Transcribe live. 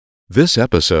This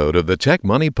episode of the Tech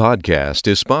Money Podcast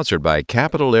is sponsored by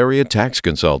Capital Area Tax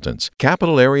Consultants.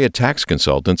 Capital Area Tax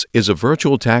Consultants is a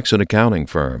virtual tax and accounting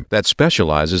firm that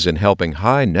specializes in helping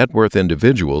high net worth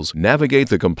individuals navigate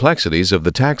the complexities of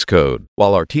the tax code.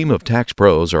 While our team of tax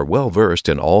pros are well versed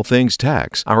in all things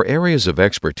tax, our areas of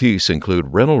expertise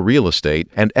include rental real estate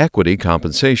and equity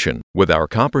compensation. With our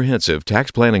comprehensive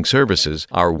tax planning services,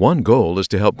 our one goal is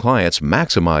to help clients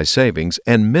maximize savings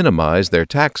and minimize their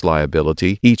tax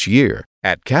liability each year.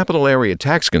 At Capital Area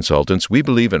Tax Consultants, we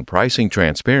believe in pricing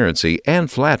transparency and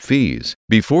flat fees.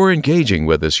 Before engaging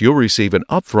with us, you'll receive an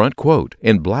upfront quote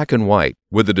in black and white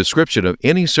with a description of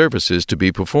any services to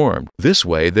be performed. This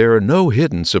way, there are no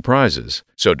hidden surprises.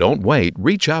 So don't wait.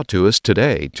 Reach out to us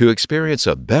today to experience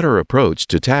a better approach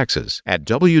to taxes at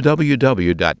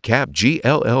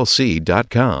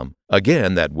www.capgllc.com.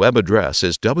 Again, that web address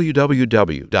is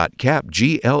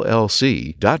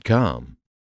www.capgllc.com.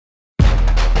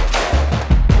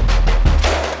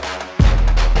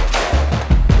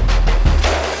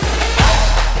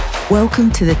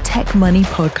 Welcome to the Tech Money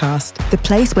Podcast, the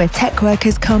place where tech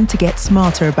workers come to get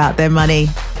smarter about their money.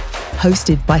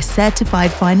 Hosted by certified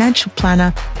financial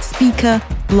planner, speaker,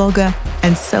 blogger,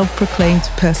 and self-proclaimed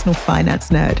personal finance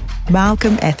nerd,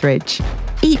 Malcolm Etheridge.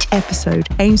 Each episode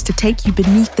aims to take you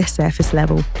beneath the surface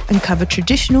level and cover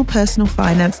traditional personal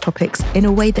finance topics in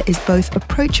a way that is both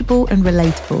approachable and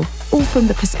relatable, all from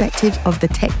the perspective of the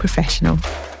tech professional.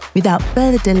 Without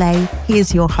further delay,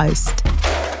 here's your host.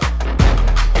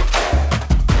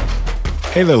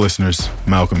 Hey there, listeners.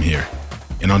 Malcolm here.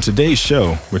 And on today's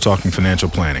show, we're talking financial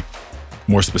planning.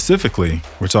 More specifically,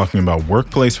 we're talking about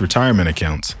workplace retirement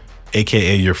accounts,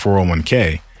 aka your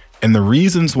 401k, and the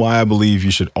reasons why I believe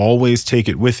you should always take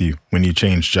it with you when you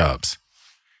change jobs.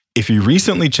 If you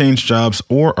recently changed jobs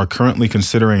or are currently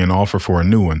considering an offer for a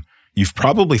new one, you've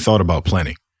probably thought about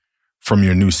planning. From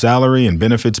your new salary and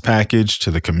benefits package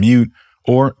to the commute,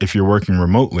 or if you're working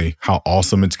remotely, how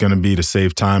awesome it's going to be to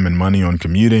save time and money on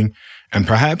commuting, and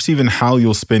perhaps even how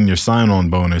you'll spend your sign-on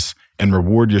bonus and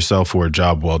reward yourself for a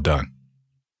job well done.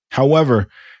 However,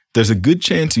 there's a good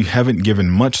chance you haven't given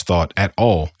much thought at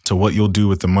all to what you'll do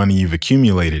with the money you've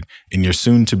accumulated in your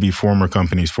soon-to-be former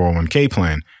company's 401k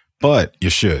plan, but you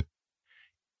should.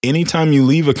 Anytime you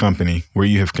leave a company where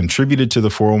you have contributed to the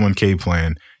 401k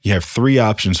plan, you have three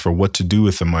options for what to do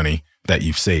with the money that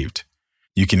you've saved.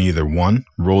 You can either 1,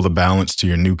 roll the balance to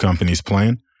your new company's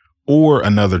plan, or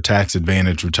another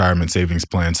tax-advantaged retirement savings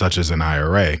plan such as an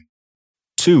IRA.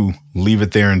 2, leave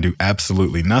it there and do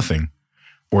absolutely nothing.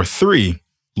 Or 3,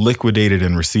 liquidate it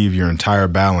and receive your entire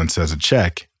balance as a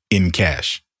check in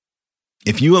cash.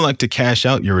 If you elect to cash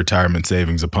out your retirement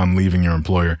savings upon leaving your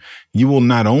employer, you will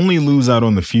not only lose out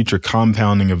on the future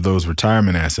compounding of those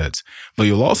retirement assets, but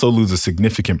you'll also lose a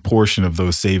significant portion of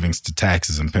those savings to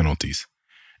taxes and penalties.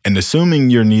 And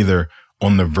assuming you're neither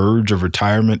on the verge of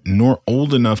retirement nor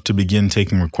old enough to begin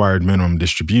taking required minimum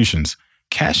distributions,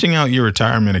 cashing out your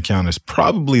retirement account is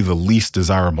probably the least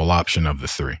desirable option of the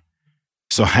three.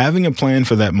 So having a plan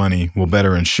for that money will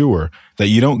better ensure that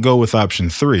you don't go with option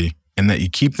 3 and that you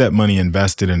keep that money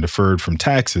invested and deferred from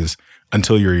taxes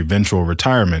until your eventual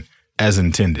retirement as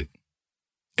intended.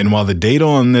 And while the data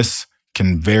on this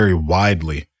can vary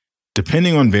widely,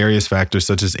 depending on various factors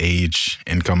such as age,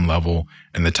 income level,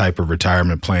 and the type of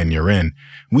retirement plan you're in,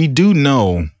 we do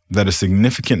know that a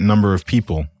significant number of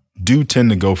people do tend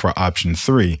to go for option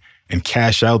 3 and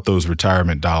cash out those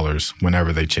retirement dollars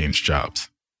whenever they change jobs.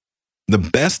 The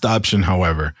best option,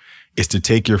 however, is to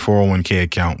take your 401k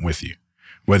account with you.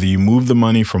 Whether you move the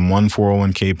money from one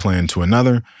 401k plan to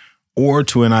another or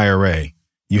to an IRA,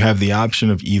 you have the option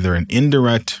of either an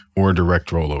indirect or a direct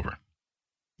rollover.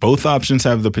 Both options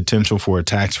have the potential for a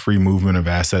tax-free movement of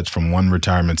assets from one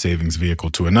retirement savings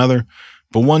vehicle to another,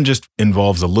 but one just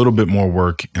involves a little bit more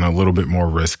work and a little bit more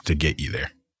risk to get you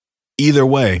there. Either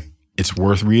way, it's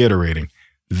worth reiterating,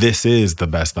 this is the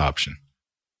best option.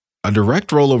 A direct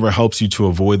rollover helps you to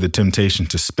avoid the temptation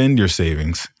to spend your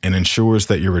savings and ensures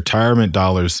that your retirement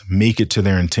dollars make it to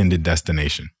their intended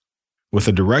destination. With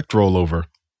a direct rollover,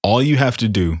 all you have to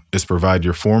do is provide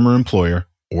your former employer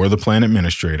or the plan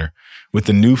administrator with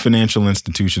the new financial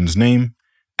institution's name,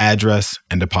 address,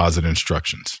 and deposit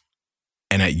instructions.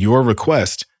 And at your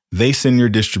request, they send your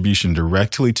distribution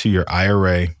directly to your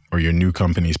IRA or your new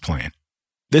company's plan.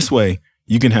 This way,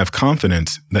 you can have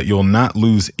confidence that you'll not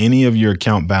lose any of your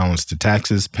account balance to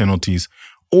taxes, penalties,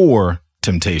 or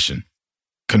temptation.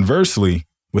 Conversely,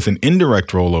 with an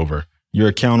indirect rollover, your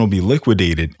account will be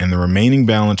liquidated and the remaining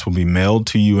balance will be mailed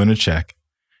to you in a check.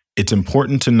 It's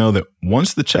important to know that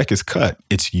once the check is cut,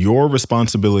 it's your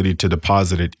responsibility to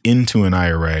deposit it into an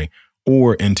IRA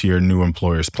or into your new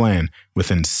employer's plan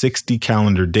within 60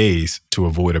 calendar days to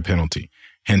avoid a penalty.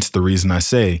 Hence the reason I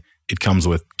say it comes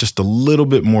with just a little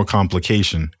bit more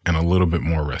complication and a little bit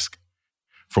more risk.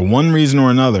 For one reason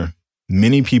or another,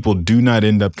 many people do not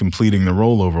end up completing the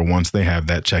rollover once they have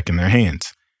that check in their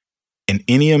hands. And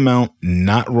any amount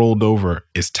not rolled over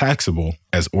is taxable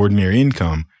as ordinary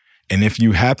income. And if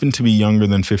you happen to be younger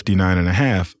than 59 and a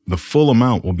half, the full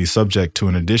amount will be subject to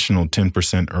an additional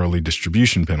 10% early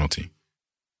distribution penalty.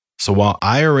 So while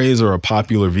IRAs are a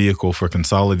popular vehicle for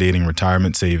consolidating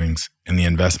retirement savings and the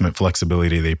investment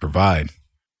flexibility they provide,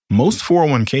 most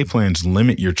 401k plans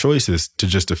limit your choices to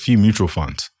just a few mutual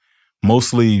funds,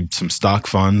 mostly some stock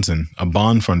funds and a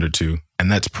bond fund or two,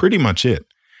 and that's pretty much it.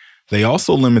 They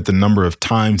also limit the number of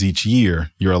times each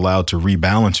year you're allowed to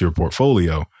rebalance your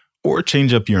portfolio or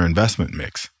change up your investment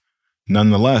mix.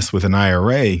 Nonetheless, with an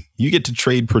IRA, you get to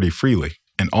trade pretty freely,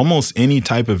 and almost any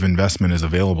type of investment is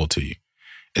available to you,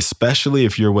 especially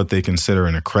if you're what they consider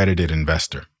an accredited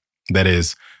investor. That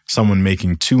is, someone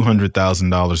making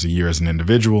 $200,000 a year as an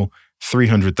individual,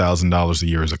 $300,000 a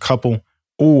year as a couple,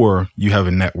 or you have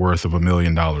a net worth of $1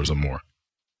 million or more.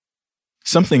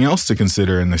 Something else to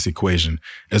consider in this equation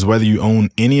is whether you own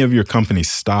any of your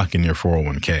company's stock in your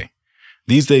 401k.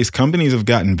 These days, companies have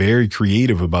gotten very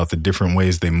creative about the different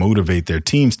ways they motivate their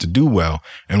teams to do well,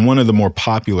 and one of the more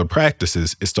popular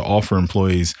practices is to offer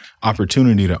employees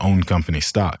opportunity to own company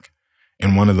stock.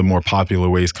 And one of the more popular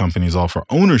ways companies offer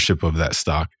ownership of that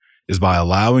stock is by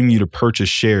allowing you to purchase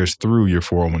shares through your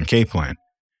 401k plan.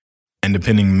 And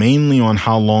depending mainly on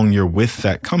how long you're with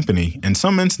that company, in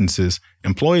some instances,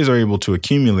 employees are able to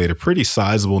accumulate a pretty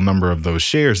sizable number of those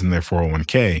shares in their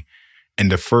 401k and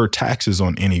defer taxes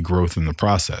on any growth in the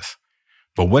process.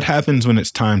 But what happens when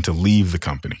it's time to leave the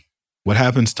company? What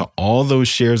happens to all those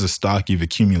shares of stock you've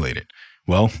accumulated?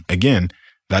 Well, again,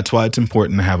 that's why it's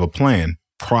important to have a plan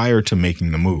prior to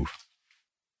making the move.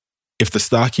 If the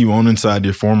stock you own inside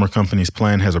your former company's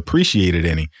plan has appreciated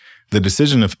any, the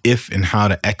decision of if and how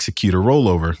to execute a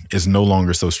rollover is no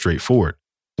longer so straightforward.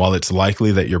 While it's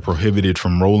likely that you're prohibited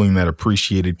from rolling that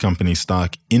appreciated company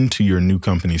stock into your new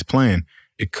company's plan,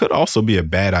 it could also be a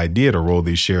bad idea to roll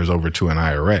these shares over to an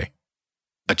IRA.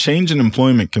 A change in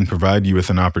employment can provide you with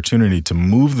an opportunity to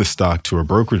move the stock to a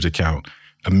brokerage account,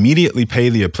 immediately pay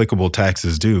the applicable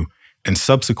taxes due, and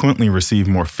subsequently receive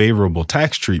more favorable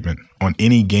tax treatment on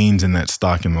any gains in that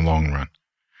stock in the long run.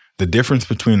 The difference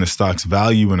between the stock's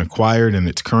value when acquired and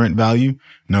its current value,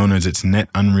 known as its net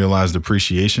unrealized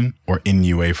appreciation, or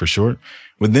NUA for short,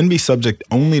 would then be subject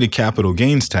only to capital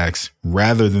gains tax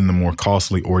rather than the more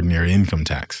costly ordinary income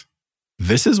tax.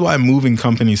 This is why moving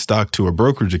company stock to a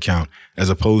brokerage account as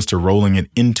opposed to rolling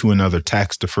it into another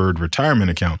tax-deferred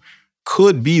retirement account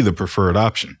could be the preferred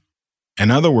option. In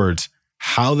other words,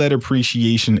 how that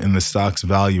appreciation in the stock's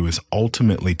value is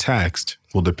ultimately taxed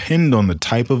will depend on the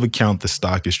type of account the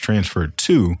stock is transferred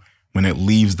to when it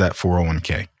leaves that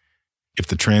 401k. If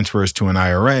the transfer is to an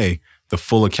IRA, the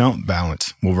full account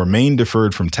balance will remain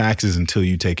deferred from taxes until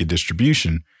you take a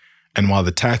distribution. And while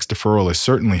the tax deferral is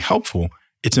certainly helpful,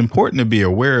 it's important to be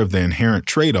aware of the inherent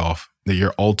trade-off that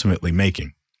you're ultimately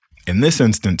making. In this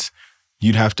instance,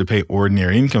 you'd have to pay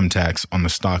ordinary income tax on the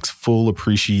stock's full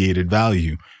appreciated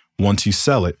value once you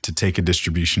sell it to take a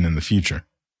distribution in the future.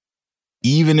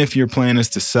 Even if your plan is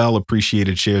to sell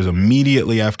appreciated shares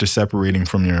immediately after separating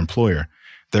from your employer,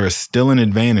 there is still an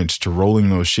advantage to rolling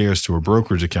those shares to a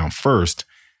brokerage account first.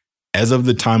 As of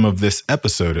the time of this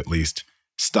episode, at least,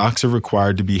 stocks are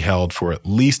required to be held for at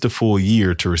least a full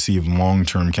year to receive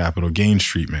long-term capital gains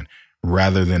treatment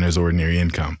rather than as ordinary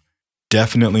income.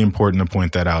 Definitely important to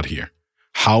point that out here.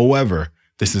 However,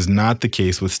 this is not the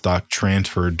case with stock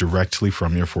transferred directly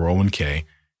from your 401k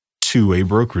to a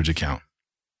brokerage account.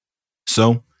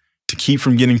 So, to keep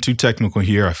from getting too technical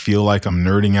here, I feel like I'm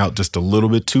nerding out just a little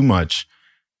bit too much.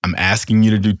 I'm asking you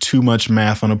to do too much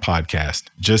math on a podcast.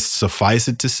 Just suffice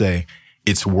it to say,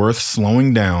 it's worth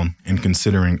slowing down and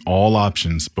considering all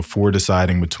options before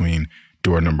deciding between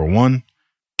door number 1,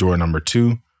 door number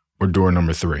 2, or door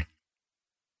number 3.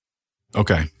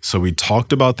 Okay, so we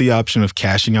talked about the option of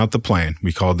cashing out the plan.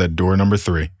 We called that door number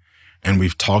 3. And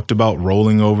we've talked about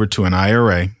rolling over to an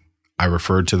IRA. I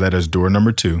referred to that as door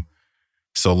number 2.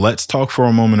 So let's talk for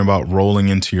a moment about rolling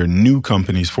into your new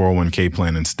company's 401k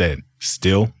plan instead.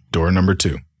 Still, door number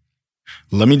 2.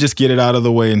 Let me just get it out of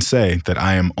the way and say that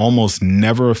I am almost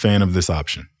never a fan of this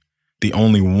option. The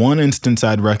only one instance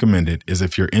I'd recommend it is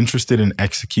if you're interested in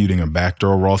executing a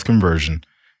backdoor Roth conversion,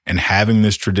 and having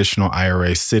this traditional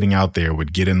IRA sitting out there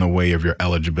would get in the way of your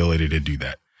eligibility to do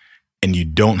that. And you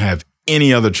don't have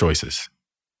any other choices.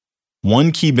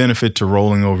 One key benefit to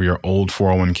rolling over your old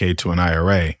 401k to an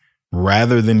IRA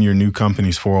rather than your new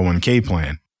company's 401k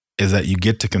plan is that you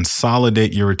get to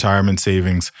consolidate your retirement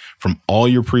savings from all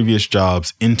your previous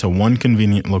jobs into one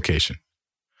convenient location.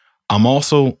 I'm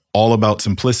also all about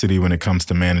simplicity when it comes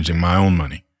to managing my own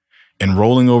money. And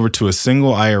rolling over to a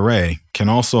single IRA can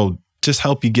also just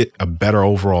help you get a better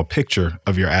overall picture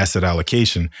of your asset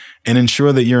allocation and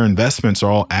ensure that your investments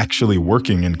are all actually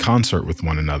working in concert with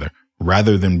one another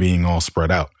rather than being all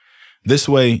spread out. This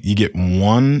way, you get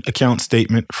one account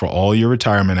statement for all your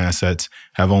retirement assets,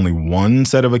 have only one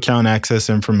set of account access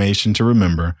information to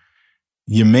remember.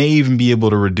 You may even be able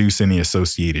to reduce any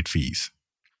associated fees.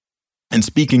 And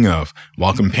speaking of,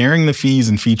 while comparing the fees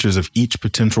and features of each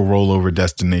potential rollover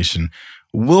destination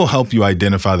will help you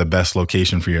identify the best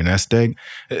location for your nest egg,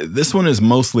 this one is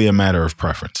mostly a matter of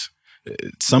preference.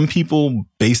 Some people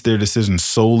base their decisions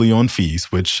solely on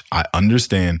fees, which I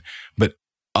understand, but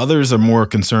others are more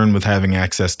concerned with having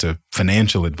access to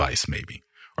financial advice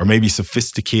or maybe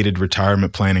sophisticated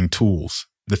retirement planning tools,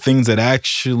 the things that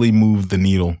actually move the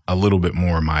needle a little bit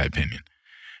more, in my opinion.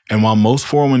 And while most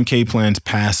 401k plans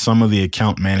pass some of the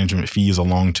account management fees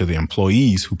along to the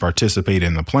employees who participate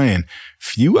in the plan,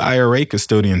 few IRA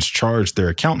custodians charge their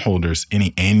account holders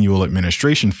any annual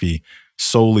administration fee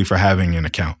solely for having an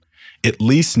account, at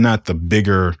least not the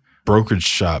bigger brokerage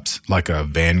shops like a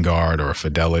Vanguard or a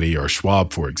Fidelity or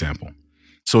Schwab, for example.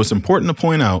 So it's important to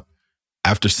point out,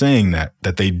 after saying that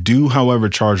they do, however,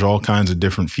 charge all kinds of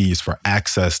different fees for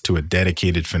access to a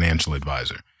dedicated financial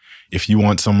advisor. If you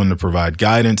want someone to provide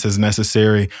guidance as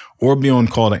necessary or be on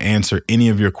call to answer any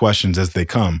of your questions as they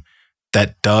come,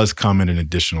 that does come at an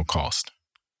additional cost.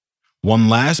 One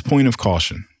last point of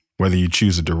caution, whether you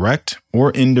choose a direct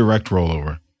or indirect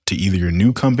rollover to either your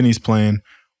new company's plan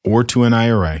or to an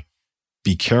IRA,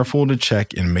 be careful to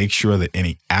check and make sure that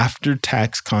any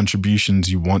after-tax contributions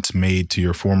you once made to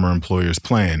your former employer's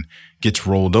plan gets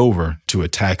rolled over to a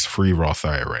tax-free Roth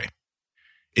IRA.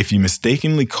 If you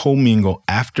mistakenly commingle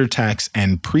after-tax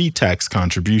and pre-tax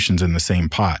contributions in the same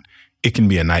pot, it can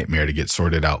be a nightmare to get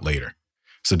sorted out later.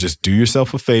 So just do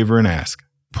yourself a favor and ask,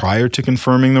 prior to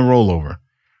confirming the rollover,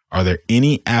 are there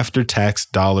any after-tax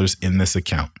dollars in this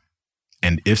account?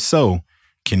 And if so,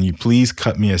 can you please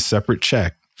cut me a separate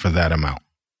check for that amount?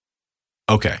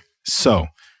 Okay, so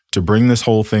to bring this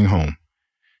whole thing home,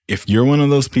 if you're one of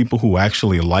those people who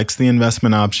actually likes the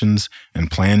investment options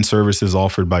and plan services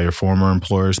offered by your former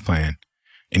employer's plan,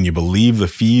 and you believe the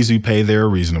fees you pay there are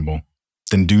reasonable,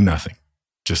 then do nothing.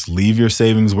 Just leave your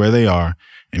savings where they are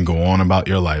and go on about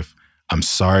your life. I'm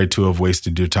sorry to have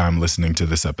wasted your time listening to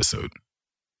this episode.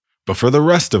 But for the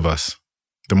rest of us,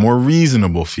 the more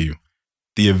reasonable few,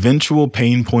 the eventual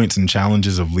pain points and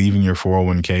challenges of leaving your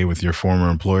 401k with your former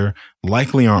employer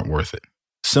likely aren't worth it.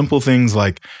 Simple things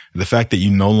like the fact that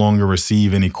you no longer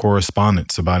receive any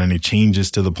correspondence about any changes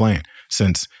to the plan,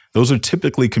 since those are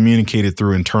typically communicated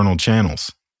through internal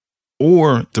channels,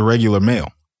 or the regular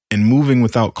mail, and moving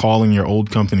without calling your old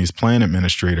company's plan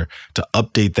administrator to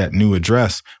update that new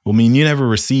address will mean you never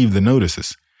receive the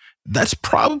notices. That's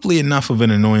probably enough of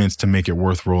an annoyance to make it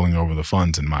worth rolling over the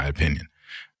funds, in my opinion.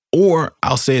 Or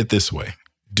I'll say it this way,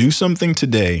 do something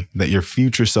today that your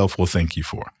future self will thank you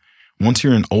for. Once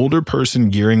you're an older person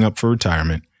gearing up for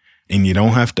retirement and you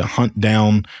don't have to hunt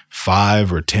down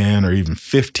 5 or 10 or even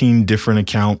 15 different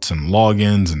accounts and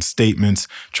logins and statements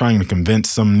trying to convince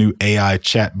some new AI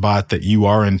chatbot that you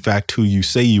are in fact who you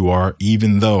say you are,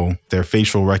 even though their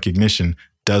facial recognition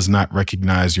does not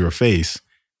recognize your face,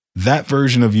 that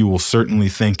version of you will certainly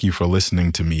thank you for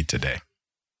listening to me today.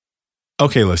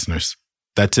 Okay, listeners,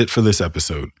 that's it for this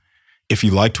episode. If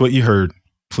you liked what you heard,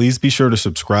 please be sure to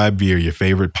subscribe via your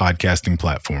favorite podcasting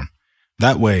platform.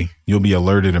 That way, you'll be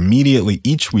alerted immediately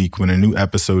each week when a new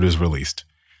episode is released.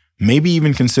 Maybe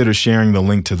even consider sharing the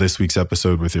link to this week's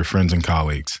episode with your friends and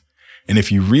colleagues. And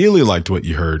if you really liked what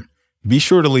you heard, be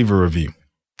sure to leave a review.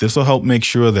 This will help make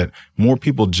sure that more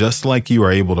people just like you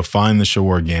are able to find the show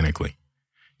organically.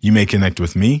 You may connect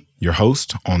with me, your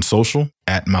host, on social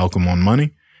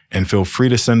 @MalcolmOnMoney. And feel free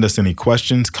to send us any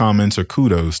questions, comments, or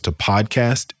kudos to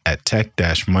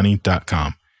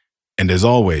podcast@tech-money.com. And as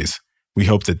always, we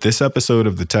hope that this episode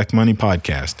of the Tech Money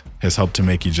Podcast has helped to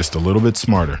make you just a little bit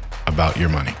smarter about your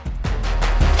money.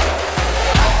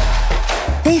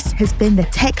 This has been the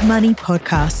Tech Money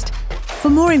Podcast. For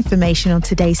more information on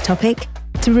today's topic,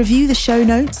 to review the show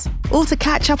notes, or to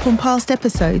catch up on past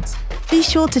episodes, be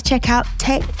sure to check out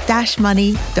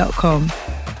tech-money.com.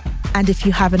 And if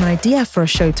you have an idea for a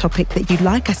show topic that you'd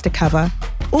like us to cover,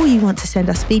 or you want to send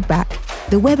us feedback,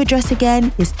 the web address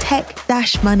again is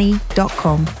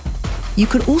tech-money.com. You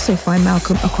can also find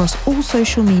Malcolm across all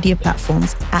social media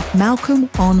platforms at Malcolm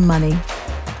on Money.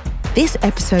 This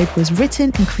episode was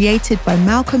written and created by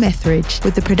Malcolm Etheridge,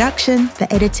 with the production,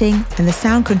 the editing, and the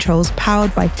sound controls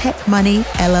powered by Tech Money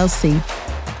LLC.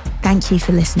 Thank you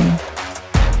for listening.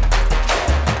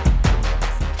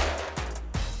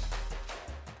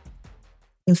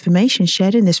 Information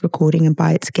shared in this recording and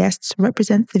by its guests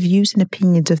represent the views and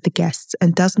opinions of the guests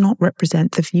and does not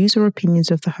represent the views or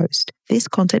opinions of the host. This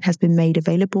content has been made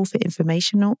available for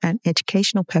informational and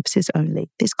educational purposes only.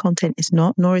 This content is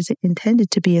not, nor is it intended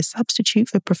to be a substitute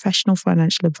for professional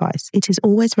financial advice. It is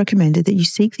always recommended that you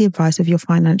seek the advice of your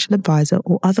financial advisor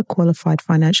or other qualified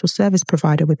financial service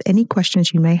provider with any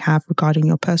questions you may have regarding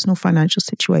your personal financial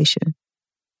situation.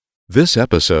 This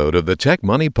episode of the Tech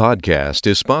Money Podcast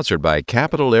is sponsored by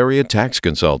Capital Area Tax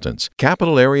Consultants.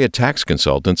 Capital Area Tax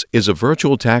Consultants is a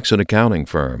virtual tax and accounting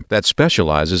firm that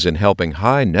specializes in helping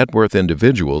high net worth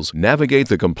individuals navigate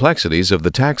the complexities of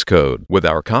the tax code. With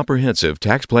our comprehensive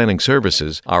tax planning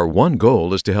services, our one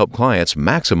goal is to help clients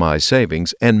maximize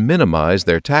savings and minimize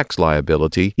their tax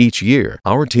liability each year.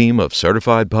 Our team of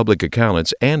certified public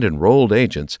accountants and enrolled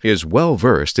agents is well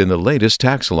versed in the latest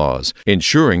tax laws,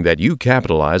 ensuring that you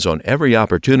capitalize on every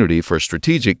opportunity for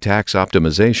strategic tax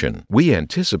optimization. We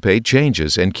anticipate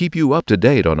changes and keep you up to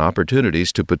date on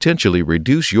opportunities to potentially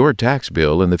reduce your tax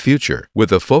bill in the future.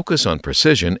 With a focus on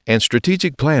precision and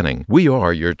strategic planning, we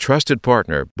are your trusted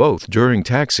partner both during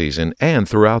tax season and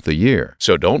throughout the year.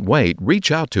 So don't wait.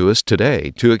 Reach out to us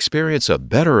today to experience a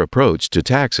better approach to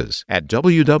taxes at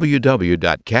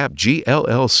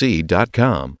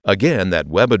www.capgllc.com. Again, that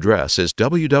web address is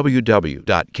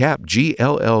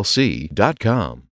www.capgllc.com.